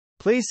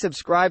Please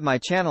subscribe my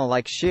channel,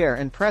 like, share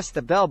and press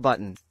the bell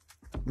button.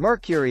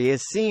 Mercury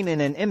is seen in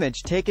an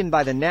image taken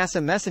by the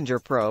NASA Messenger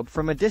probe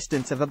from a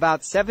distance of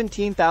about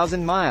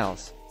 17,000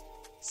 miles.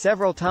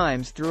 Several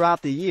times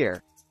throughout the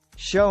year.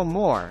 Show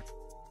more.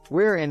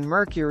 We're in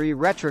Mercury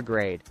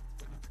retrograde.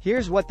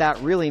 Here's what that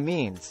really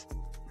means.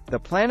 The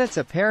planet's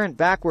apparent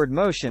backward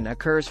motion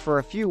occurs for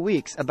a few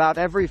weeks about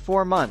every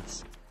 4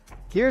 months.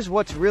 Here's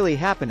what's really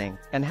happening,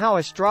 and how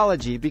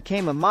astrology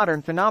became a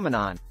modern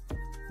phenomenon.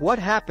 What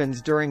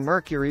happens during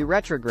Mercury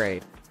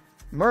retrograde?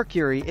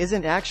 Mercury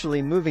isn't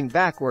actually moving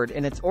backward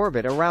in its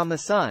orbit around the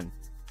Sun.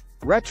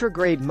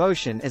 Retrograde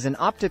motion is an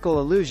optical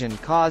illusion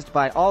caused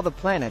by all the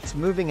planets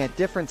moving at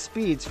different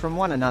speeds from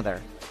one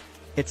another.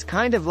 It's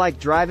kind of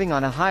like driving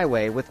on a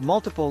highway with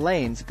multiple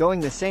lanes going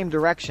the same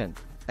direction,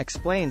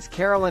 explains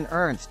Carolyn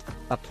Ernst,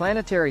 a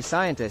planetary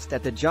scientist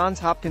at the Johns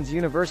Hopkins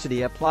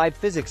University Applied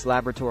Physics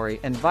Laboratory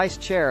and vice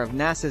chair of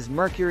NASA's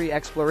Mercury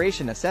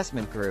Exploration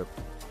Assessment Group.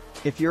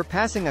 If you're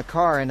passing a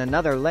car in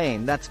another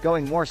lane that's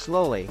going more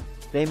slowly,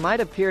 they might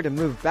appear to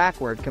move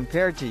backward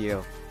compared to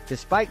you,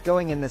 despite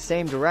going in the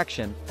same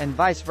direction, and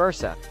vice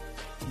versa.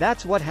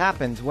 That's what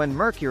happens when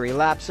Mercury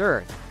laps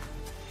Earth.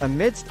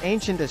 Amidst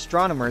ancient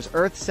astronomers'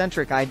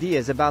 Earth-centric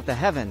ideas about the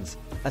heavens,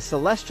 a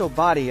celestial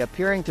body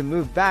appearing to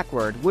move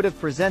backward would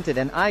have presented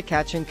an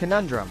eye-catching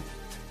conundrum.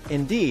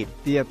 Indeed,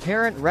 the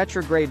apparent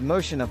retrograde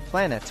motion of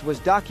planets was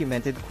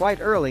documented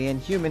quite early in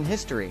human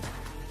history.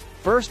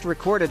 First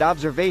recorded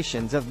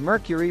observations of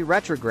Mercury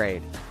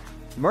retrograde.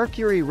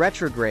 Mercury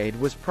retrograde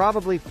was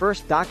probably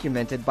first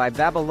documented by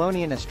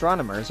Babylonian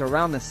astronomers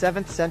around the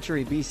 7th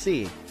century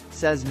BC,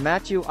 says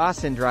Matthew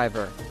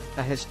Ossendriver,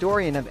 a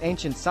historian of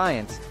ancient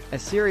science,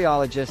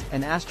 Assyriologist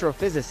and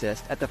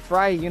astrophysicist at the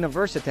Freie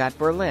Universität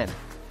Berlin.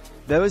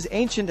 Those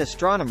ancient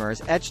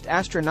astronomers etched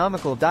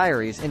astronomical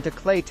diaries into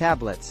clay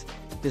tablets,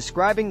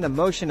 describing the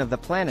motion of the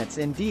planets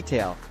in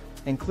detail,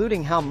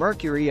 including how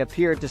Mercury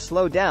appeared to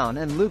slow down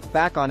and loop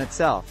back on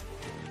itself.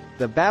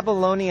 The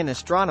Babylonian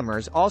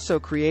astronomers also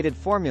created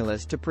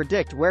formulas to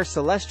predict where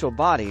celestial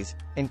bodies,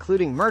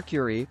 including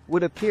Mercury,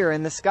 would appear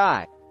in the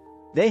sky.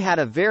 They had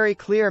a very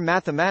clear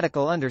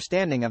mathematical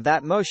understanding of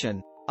that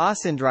motion,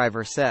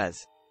 Ossendriver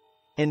says.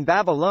 In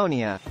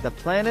Babylonia, the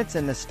planets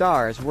and the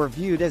stars were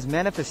viewed as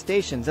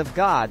manifestations of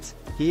gods,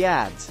 he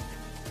adds.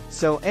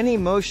 So any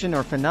motion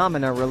or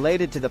phenomena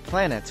related to the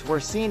planets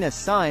were seen as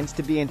signs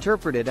to be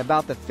interpreted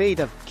about the fate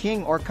of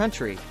king or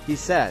country, he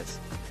says.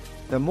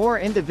 The more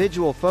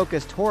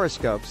individual-focused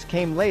horoscopes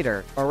came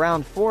later,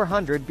 around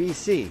 400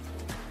 BC.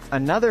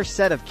 Another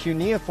set of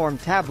cuneiform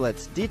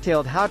tablets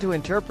detailed how to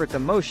interpret the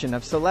motion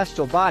of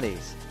celestial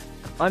bodies.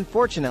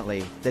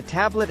 Unfortunately, the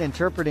tablet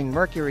interpreting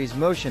Mercury's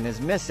motion is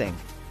missing,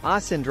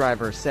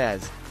 Ossendriver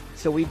says,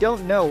 so we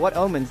don't know what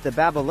omens the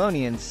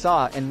Babylonians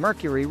saw in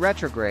Mercury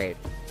retrograde.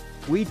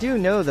 We do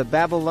know the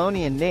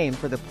Babylonian name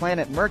for the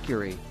planet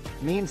Mercury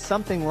means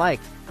something like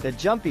the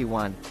jumpy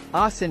one,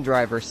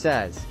 Ossendriver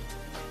says.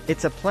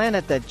 It's a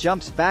planet that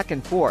jumps back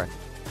and forth.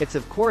 It's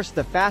of course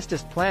the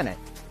fastest planet,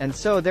 and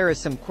so there is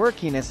some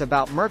quirkiness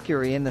about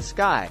Mercury in the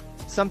sky,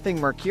 something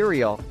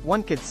mercurial,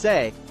 one could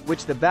say,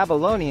 which the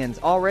Babylonians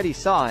already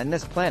saw in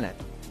this planet.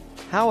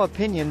 How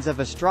opinions of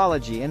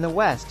astrology in the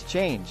West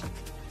changed.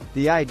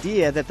 The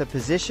idea that the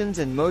positions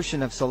and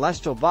motion of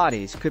celestial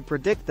bodies could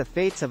predict the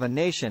fates of a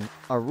nation,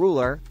 a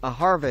ruler, a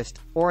harvest,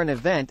 or an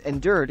event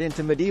endured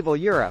into medieval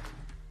Europe.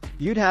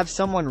 You'd have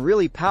someone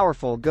really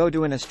powerful go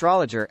to an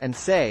astrologer and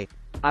say,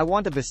 I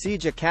want to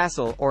besiege a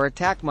castle or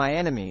attack my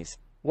enemies.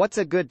 What's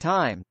a good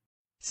time?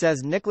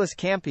 Says Nicholas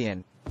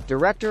Campion,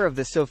 director of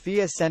the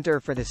Sophia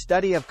Centre for the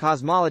Study of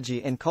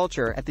Cosmology and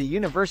Culture at the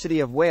University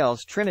of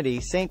Wales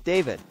Trinity St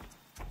David.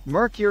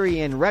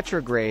 Mercury in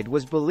retrograde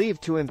was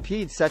believed to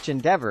impede such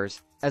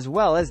endeavors, as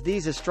well as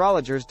these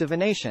astrologers'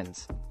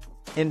 divinations.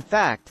 In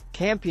fact,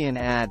 Campion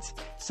adds,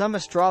 some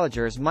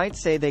astrologers might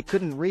say they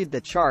couldn't read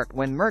the chart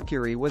when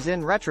Mercury was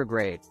in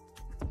retrograde.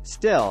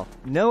 Still,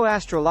 no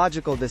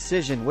astrological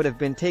decision would have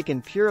been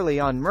taken purely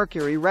on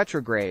Mercury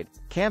retrograde,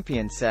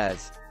 Campion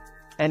says.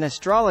 An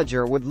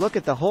astrologer would look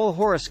at the whole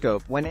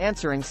horoscope when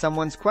answering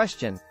someone's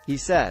question, he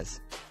says.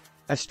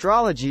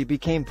 Astrology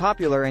became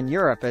popular in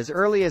Europe as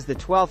early as the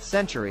 12th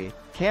century,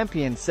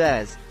 Campion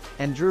says,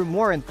 and drew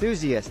more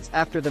enthusiasts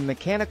after the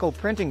mechanical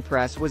printing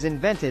press was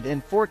invented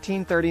in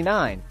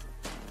 1439.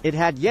 It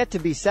had yet to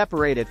be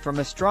separated from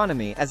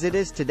astronomy as it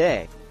is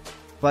today.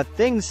 But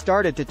things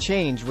started to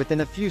change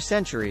within a few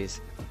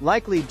centuries,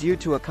 likely due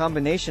to a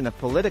combination of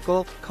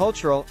political,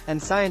 cultural, and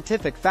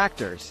scientific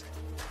factors.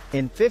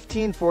 In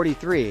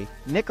 1543,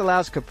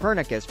 Nicolaus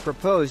Copernicus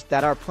proposed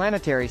that our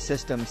planetary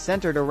system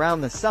centered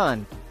around the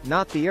Sun,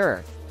 not the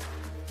Earth.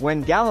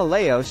 When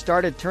Galileo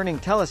started turning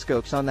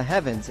telescopes on the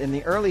heavens in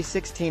the early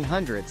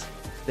 1600s,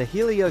 the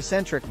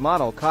heliocentric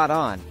model caught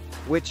on,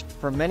 which,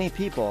 for many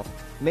people,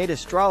 made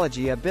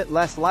astrology a bit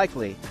less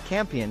likely,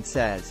 Campion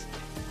says.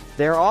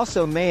 There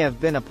also may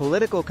have been a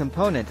political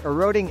component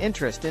eroding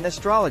interest in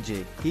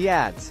astrology, he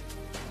adds.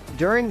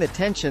 During the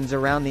tensions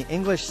around the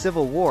English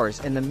civil wars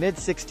in the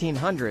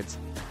mid-1600s,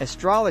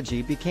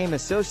 astrology became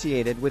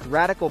associated with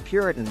radical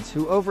Puritans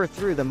who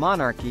overthrew the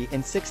monarchy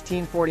in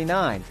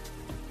 1649.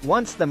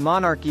 Once the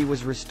monarchy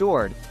was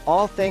restored,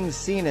 all things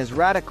seen as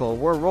radical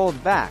were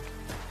rolled back.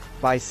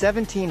 By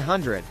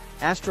 1700,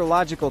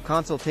 astrological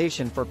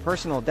consultation for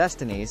personal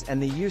destinies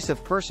and the use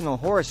of personal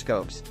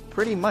horoscopes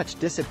pretty much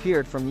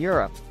disappeared from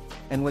Europe,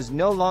 and was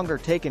no longer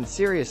taken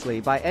seriously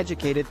by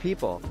educated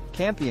people,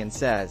 Campion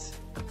says.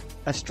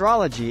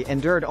 Astrology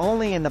endured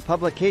only in the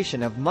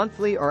publication of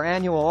monthly or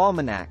annual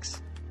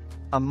almanacs.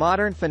 A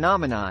modern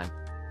phenomenon.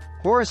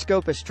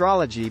 Horoscope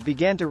astrology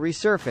began to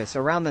resurface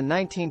around the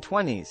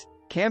 1920s,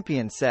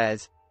 Campion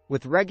says,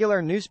 with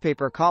regular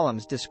newspaper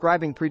columns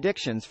describing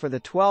predictions for the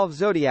 12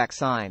 zodiac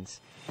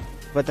signs.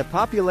 But the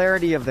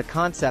popularity of the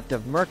concept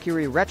of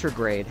Mercury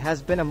retrograde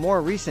has been a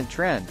more recent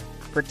trend,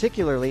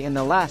 particularly in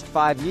the last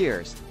 5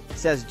 years,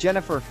 says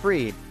Jennifer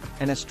Freed,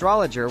 an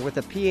astrologer with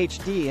a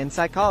PhD in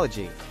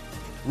psychology.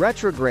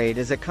 Retrograde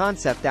is a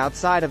concept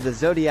outside of the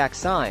zodiac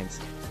signs,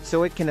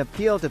 so it can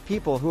appeal to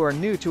people who are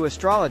new to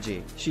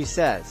astrology, she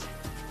says.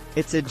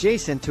 It's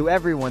adjacent to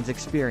everyone's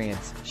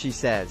experience, she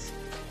says.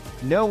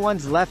 No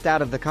one's left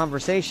out of the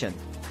conversation.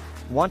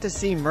 Want to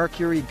see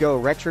Mercury go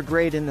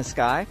retrograde in the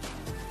sky?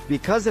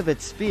 Because of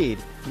its speed,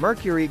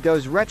 Mercury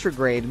goes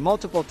retrograde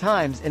multiple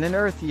times in an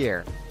Earth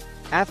year.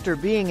 After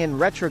being in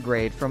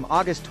retrograde from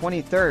August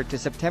 23 to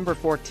September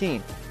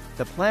 14,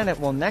 the planet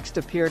will next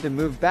appear to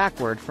move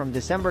backward from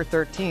December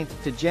 13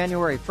 to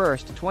January 1,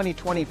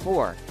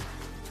 2024.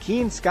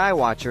 Keen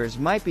skywatchers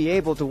might be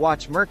able to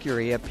watch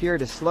Mercury appear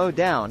to slow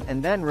down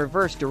and then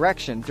reverse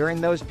direction during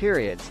those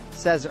periods,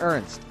 says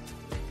Ernst.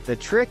 The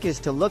trick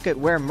is to look at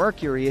where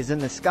Mercury is in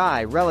the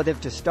sky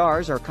relative to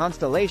stars or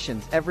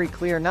constellations every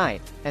clear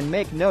night, and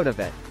make note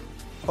of it.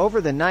 Over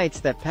the nights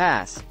that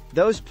pass,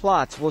 those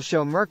plots will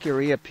show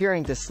Mercury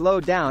appearing to slow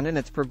down in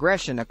its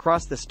progression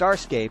across the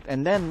starscape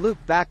and then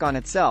loop back on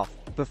itself,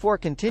 before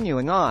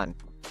continuing on.